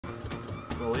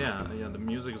Well, yeah, the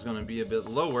music is gonna be a bit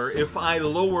lower if I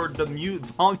lowered the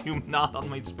volume not on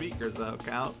my speakers,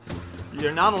 Cow.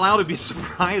 You're not allowed to be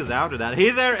surprised after that. Hey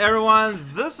there, everyone,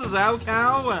 this is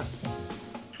Cow.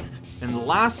 And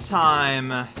last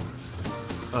time, a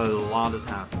lot has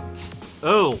happened.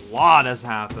 A lot has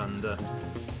happened.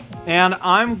 And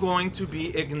I'm going to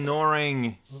be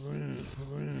ignoring...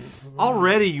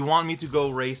 Already you want me to go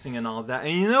racing and all of that.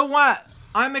 And you know what?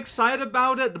 I'm excited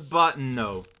about it, but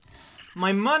no.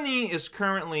 My money is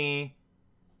currently...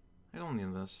 I don't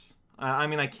need this. I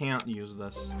mean, I can't use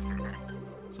this.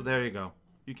 So there you go.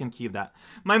 You can keep that.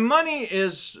 My money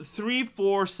is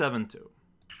 3472.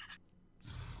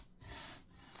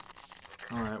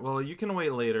 Alright, well, you can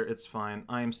wait later. It's fine.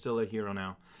 I am still a hero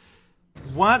now.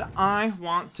 What I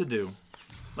want to do...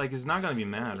 Like, he's not gonna be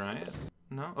mad, right?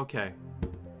 No? Okay.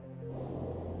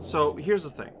 So, here's the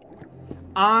thing.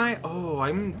 I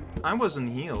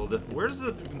wasn't healed. Where's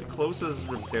the closest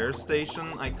repair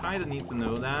station? I kinda need to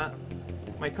know that.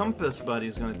 My compass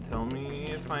buddy's gonna tell me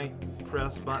if I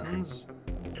press buttons.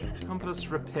 Compass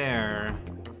repair.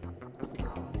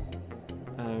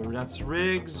 That's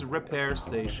Riggs repair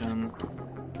station.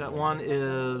 That one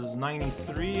is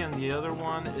 93 and the other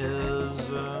one is...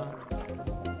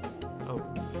 oh,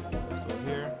 so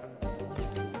here.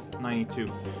 92.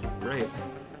 Great.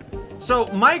 So,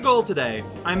 my goal today,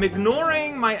 I'm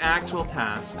ignoring my actual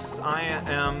tasks. I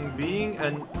am being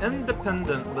an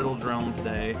independent little drone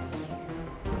today.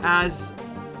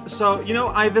 So, you know,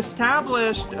 I've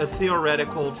established a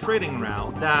theoretical trading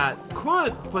route that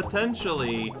could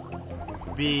potentially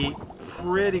be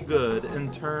pretty good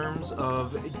in terms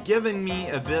of giving me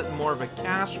a bit more of a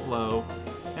cash flow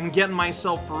and getting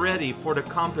myself ready for the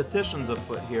competitions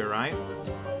afoot here, right?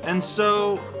 And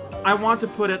so, I want to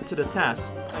put it to the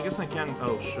test. I guess I can...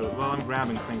 Oh, shoot. Well, I'm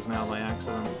grabbing things now by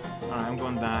accident. Alright, I'm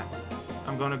going back.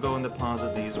 I'm gonna go and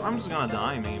deposit these. Or I'm just gonna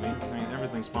die, maybe. I mean,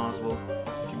 everything's possible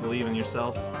if you believe in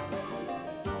yourself.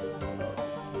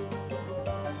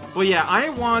 But yeah, I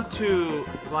want to,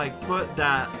 like, put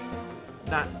that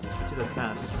to the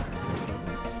test.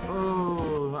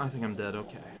 Oh, I think I'm dead.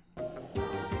 Okay.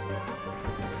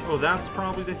 Oh, that's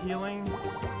probably the healing?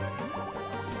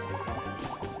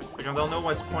 Like, they'll know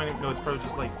why it's pointing. No, it's probably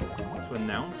just like to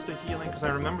announce the healing, because I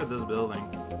remember this building.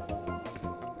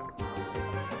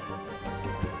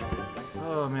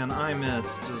 Oh man, I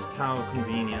missed just how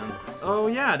convenient. Oh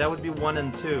yeah, that would be 1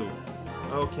 and 2.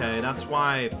 Okay, that's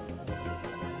why.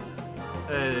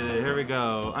 Hey, here we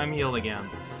go. I'm healed again.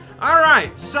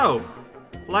 Alright, so,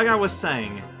 like I was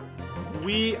saying,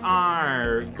 we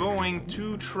are going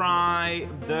to try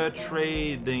the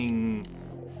trading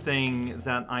thing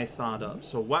that I thought of.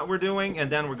 So what we're doing,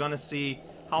 and then we're gonna see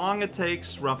how long it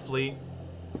takes, roughly,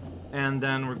 and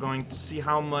then we're going to see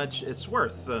how much it's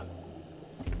worth.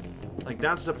 Like,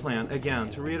 that's the plan. Again,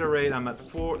 to reiterate, I'm at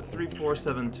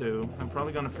 3472. I'm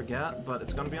probably gonna forget, but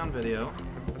it's gonna be on video,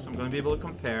 so I'm gonna be able to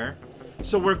compare.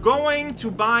 So we're going to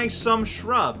buy some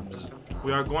shrubs.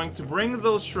 We are going to bring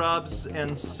those shrubs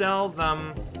and sell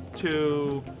them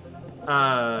to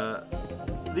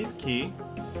Leap Key.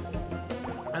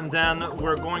 And then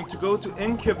we're going to go to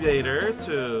Incubator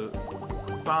to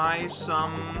buy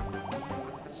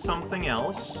something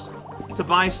else. To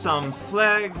buy some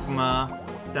phlegma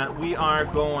that we are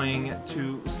going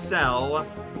to sell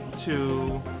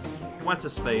to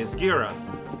what's-his-face, Gira.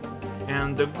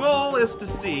 And the goal is to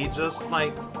see just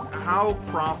like how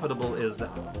profitable is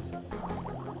that?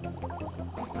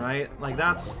 Right? Like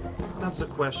that's the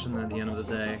question at the end of the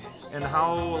day. And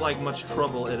how like much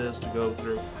trouble it is to go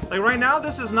through. Like right now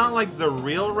this is not like the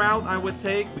real route I would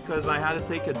take because I had to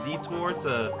take a detour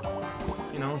to,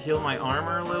 you know, heal my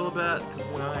armor a little bit because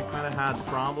you know, I kind of had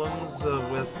problems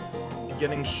with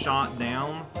getting shot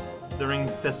down during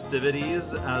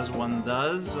festivities as one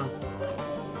does.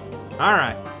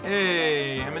 Alright.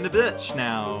 Hey, I'm in the bitch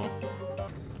now.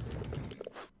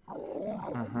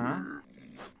 Uh-huh.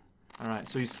 Alright,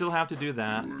 so you still have to do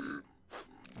that.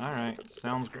 Alright,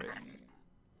 sounds great.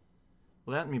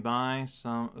 Let me buy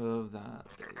some of that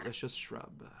delicious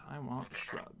shrub. I want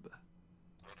shrub.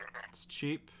 It's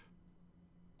cheap.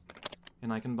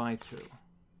 And I can buy 2.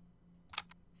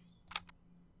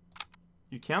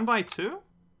 You can buy 2?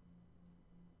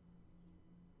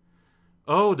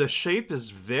 Oh, the shape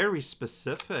is very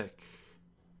specific.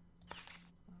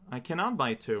 I cannot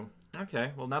buy 2.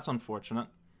 Okay, well that's unfortunate.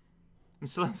 I'm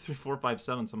still at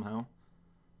 3457 somehow.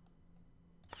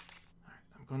 Alright,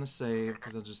 I'm gonna save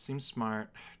because it just seems smart.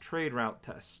 Trade route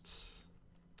tests.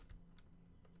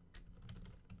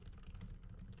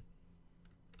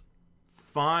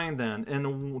 Fine then. And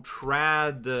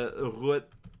trad route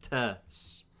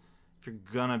tests. If you're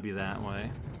gonna be that way.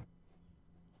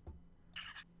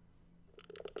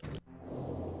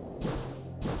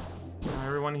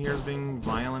 Everyone here is being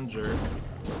violent jerk.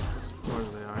 Of course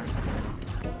they are.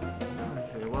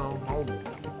 Okay, well, I'll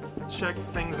check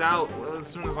things out as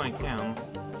soon as I can.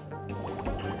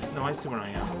 No, I see where I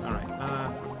am. Alright,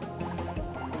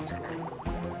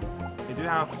 I do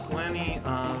have plenty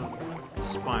of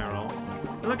spiral.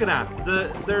 Look at that.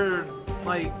 They're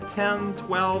like 10,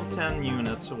 12, 10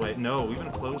 units away. No,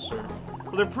 even closer.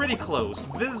 Well, they're pretty close.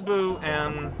 Vizbu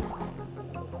and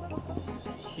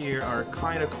here are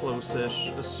kind of close-ish,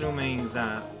 assuming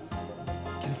that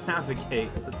you can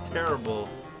navigate the terrible,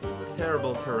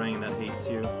 terrible terrain that hates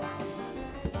you.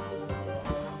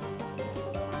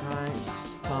 I'm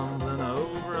stumbling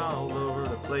over all over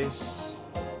the place.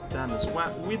 That is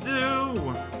what we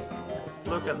do.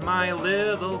 Look at my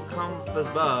little compass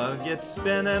bug. It's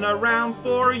spinning around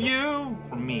for you.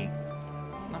 For me.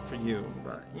 Not for you,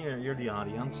 but you're the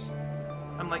audience.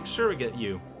 I'm like, sure, we get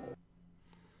you.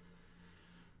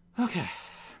 Okay.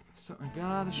 So I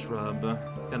got a shrub.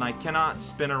 Then I cannot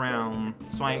spin around.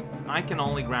 So I can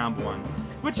only grab one.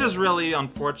 Which is really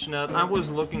unfortunate. I was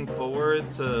looking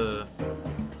forward to,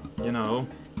 you know,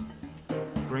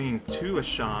 bringing two a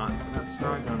shot. That's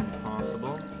not going to be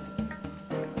possible.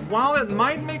 While it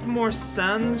might make more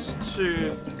sense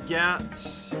to get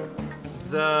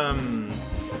the...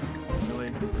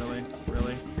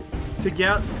 Really? To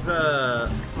get the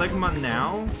Phlegma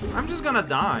now, I'm just gonna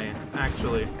die,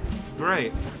 actually.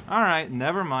 Great. Alright,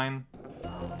 never mind.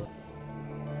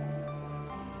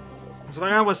 So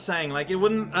like I was saying, like it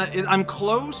wouldn't... I'm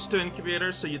close to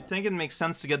Incubator, so you'd think it makes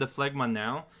sense to get the Phlegma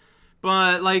now.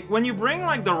 But, like, when you bring,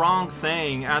 like, the wrong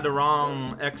thing at the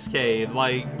wrong X-Cave,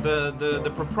 like,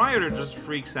 the proprietor just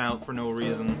freaks out for no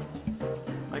reason.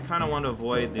 I kind of want to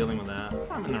avoid dealing with that.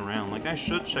 I'm in around. Like, I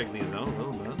should check these out a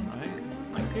little bit,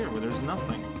 right? Like here, where there's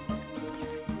nothing.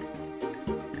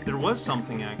 There was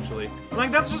something, actually.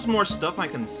 Like, that's just more stuff I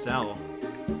can sell.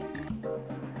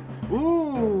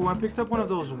 Ooh, I picked up one of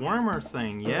those warmer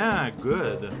thing. Yeah,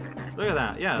 good. Look at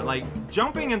that. Yeah, like,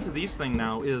 jumping into these things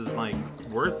now is, like,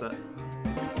 worth it.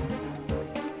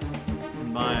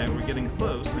 And by we're getting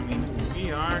close, I mean,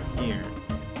 we are here.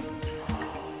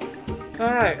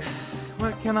 Alright,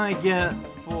 what can I get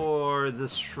for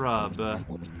this shrub? Ho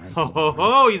ho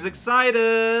ho, he's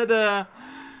excited! Yeah.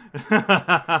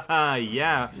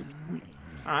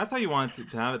 Alright, I thought you wanted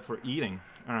to have it for eating.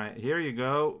 Alright, here you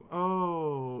go.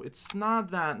 Oh, it's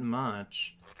not that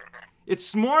much.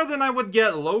 It's more than I would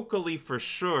get locally for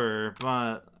sure,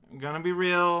 but I'm gonna be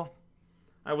real.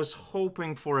 I was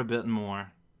hoping for a bit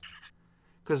more.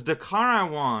 Because the car I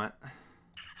want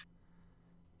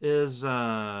is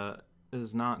not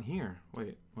here.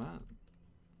 Wait, what?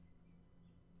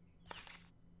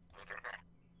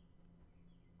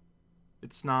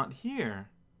 It's not here.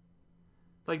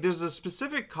 Like, there's a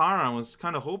specific car I was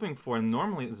kind of hoping for, and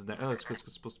normally it's there. Oh, it's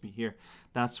supposed to be here.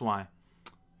 That's why.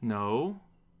 No.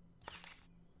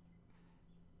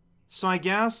 So I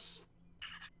guess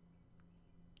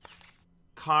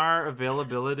car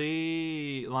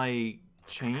availability, like,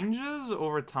 changes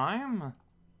over time?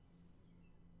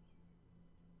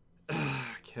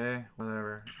 Okay,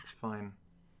 whatever. It's fine.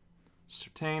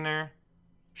 Certainer.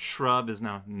 Shrub is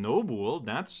now Noble.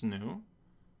 That's new.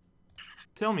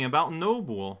 Tell me about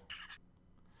Noble.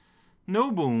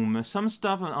 No boom. Some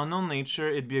stuff of unknown nature.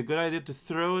 It'd be a good idea to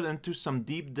throw it into some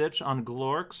deep ditch on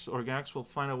Glorx, or Gax will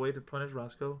find a way to punish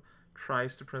Roscoe.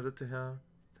 Tries to present to him.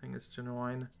 I think it's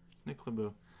genuine.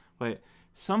 Nicklaboo. Wait.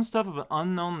 Some stuff of an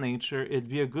unknown nature. It'd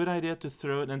be a good idea to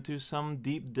throw it into some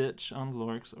deep ditch on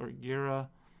Glorx, or Gira.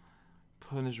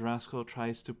 Punish Rascal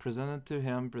tries to present it to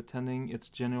him, pretending it's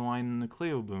genuine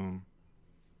Nucleoboom.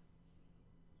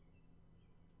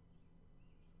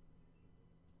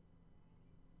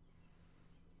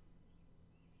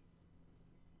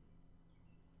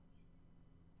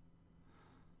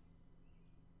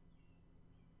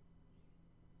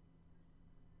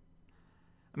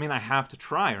 I mean, I have to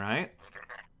try, right?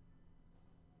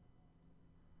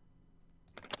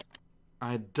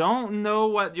 I don't know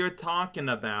what you're talking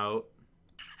about,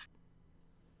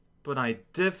 but I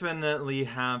definitely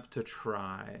have to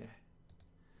try.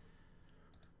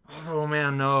 Oh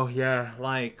man, no, yeah,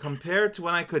 like, compared to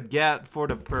what I could get for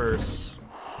the purse,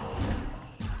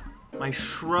 my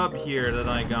shrub here that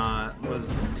I got was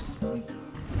just...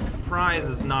 prize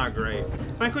is not great.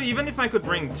 If I could, even if I could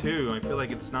bring two, I feel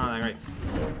like it's not that great.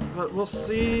 But we'll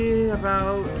see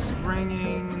about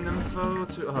bringing Nympho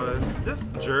to... Oh, this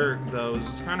jerk, though, is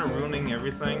just kind of ruining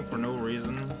everything for no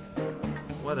reason.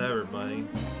 Whatever, buddy.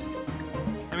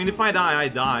 I mean, if I die, I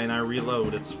die, and I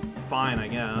reload. It's fine, I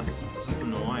guess. It's just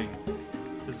annoying.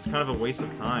 This is kind of a waste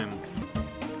of time.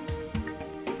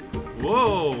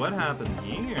 Whoa, what happened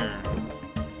here?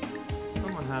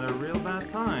 Someone had a real bad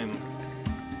time.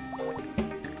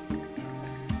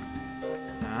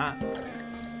 What's that?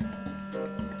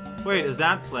 Wait, is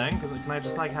that flag? Can I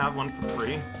just, like, have one for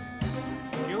free?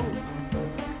 Go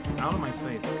out of my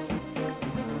face.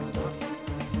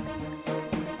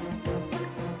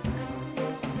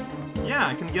 Yeah,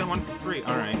 I can get one for free.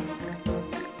 Alright.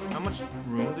 How much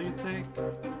room do you take?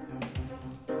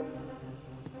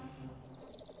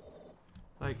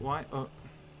 Like, why? Oh.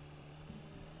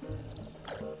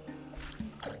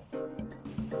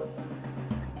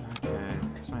 Okay,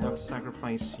 so I have to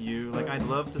sacrifice you. Like, I'd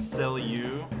love to sell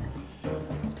you.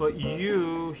 But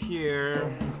you here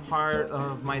are part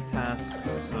of my test,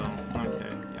 so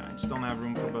okay, yeah, I just don't have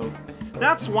room for both.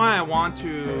 That's why I want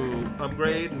to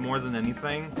upgrade more than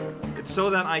anything. It's so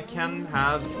that I can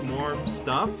have more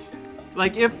stuff.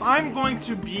 Like, if I'm going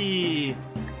to be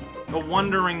a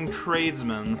wandering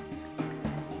tradesman,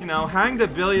 you know, having the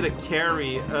ability to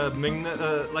carry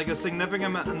like a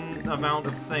significant amount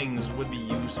of things would be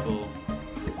useful.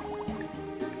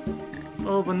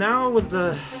 Oh, but now with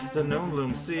the gnome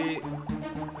bloom, see...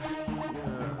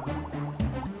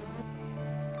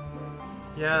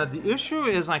 Yeah, the issue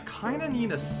is I kind of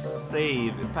need a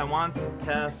save if I want to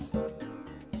test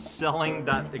selling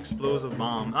that explosive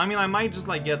bomb. I mean, I might just,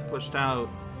 like, get pushed out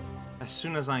as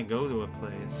soon as I go to a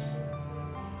place.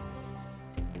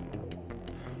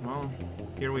 Well,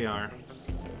 here we are.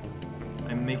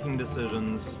 I'm making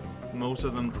decisions, most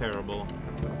of them terrible.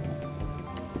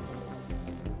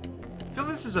 I feel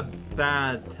this is a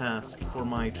bad test for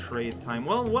my trade time.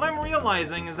 Well, what I'm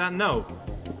realizing is that no,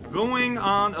 going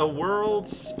on a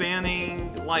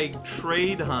world-spanning, like,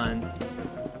 trade hunt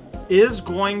is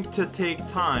going to take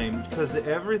time, because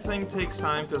everything takes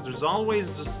time, because there's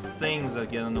always just things that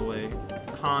get in the way,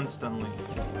 constantly.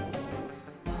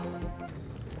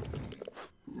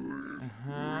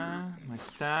 My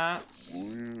stats.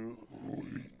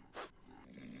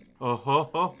 Oh ho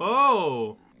ho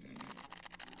ho!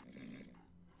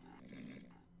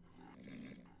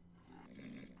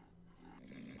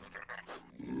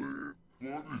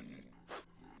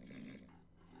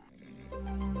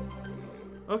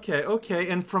 Okay, okay,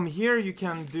 and from here you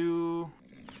can do...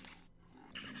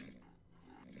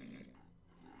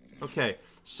 Okay,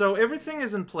 so everything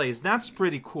is in place. That's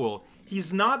pretty cool.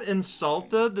 He's not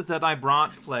insulted that I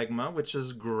brought phlegma, which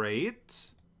is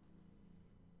great.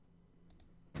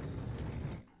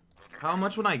 How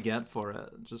much would I get for it,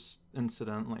 just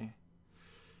incidentally?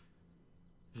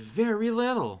 Very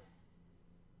little.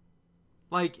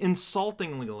 Like,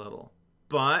 insultingly little.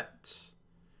 But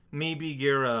maybe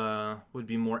Gira would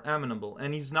be more amenable.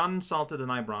 And he's not insulted and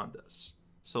I brought this.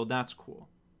 So that's cool.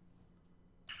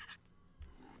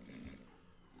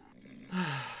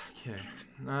 Okay.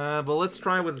 But let's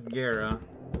try with Gira.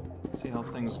 See how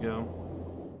things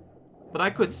go. But I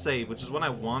could save, which is what I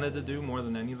wanted to do more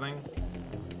than anything.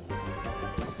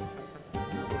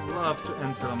 Love to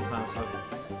enter Limpasso.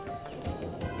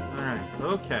 Alright,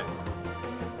 okay.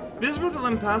 Visbu to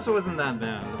Limpasso isn't that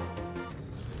bad.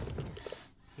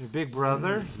 Your big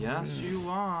brother? Yes, you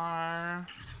are.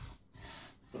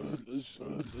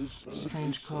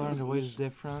 Strange color and the weight is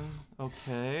different.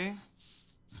 Okay.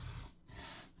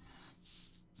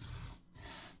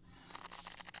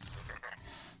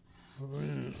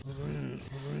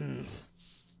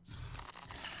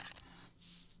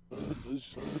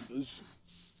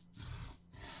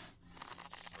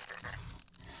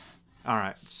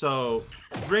 Alright, so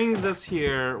bring this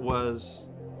here was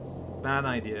bad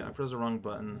idea. I pressed the wrong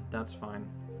button. That's fine.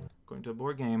 Going to a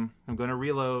board game. I'm going to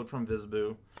reload from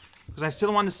Visbu. Because I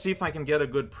still want to see if I can get a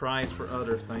good price for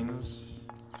other things.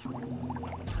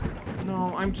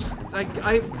 No, I'm just...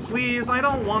 please, I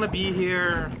don't want to be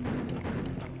here.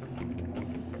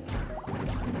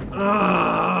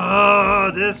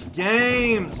 Ugh, this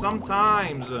game,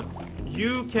 sometimes.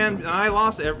 You can... I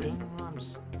lost every... I'm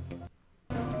just...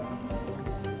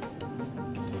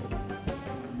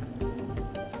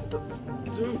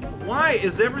 Dude, why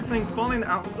is everything falling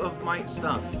out of my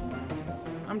stuff?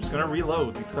 I'm just gonna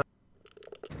reload because...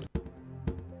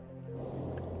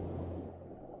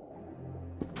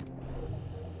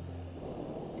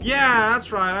 Yeah,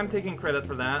 that's right, I'm taking credit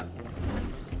for that.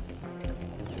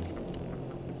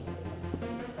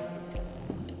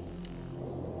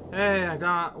 Hey, I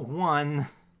got one.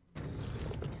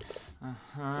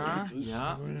 Uh-huh,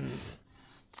 yeah.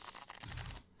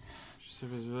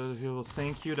 He will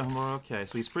thank you tomorrow. Okay,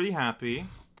 so he's pretty happy.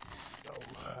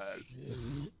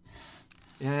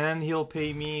 And he'll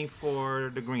pay me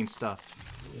for the green stuff.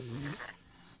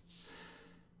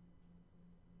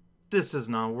 This is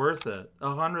not worth it.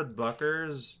 100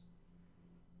 buckers.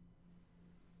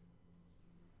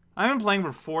 I've been playing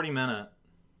for 40 minutes.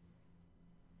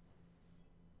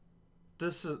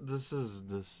 This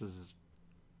is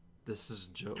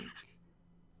joke.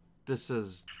 This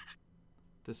is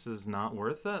not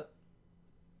worth it.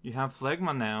 You have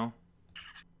phlegma now.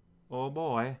 Oh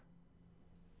boy.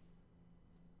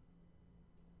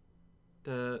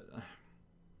 This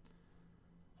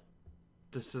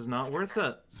is not worth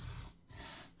it.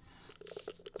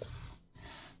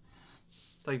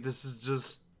 Like, this is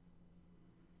just...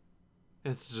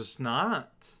 It's just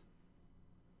not.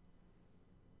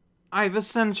 I've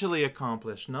essentially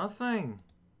accomplished nothing.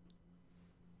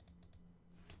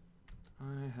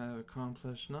 I have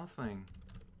accomplished nothing.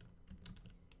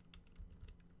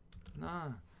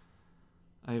 Nah.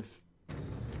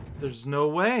 There's no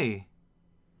way.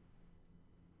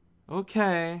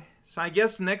 Okay. So I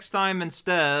guess next time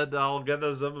instead, I'll get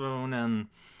a Zavoon and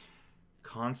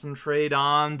concentrate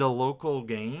on the local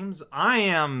games. I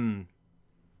am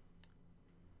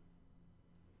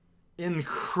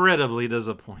incredibly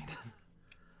disappointed.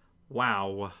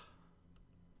 Wow.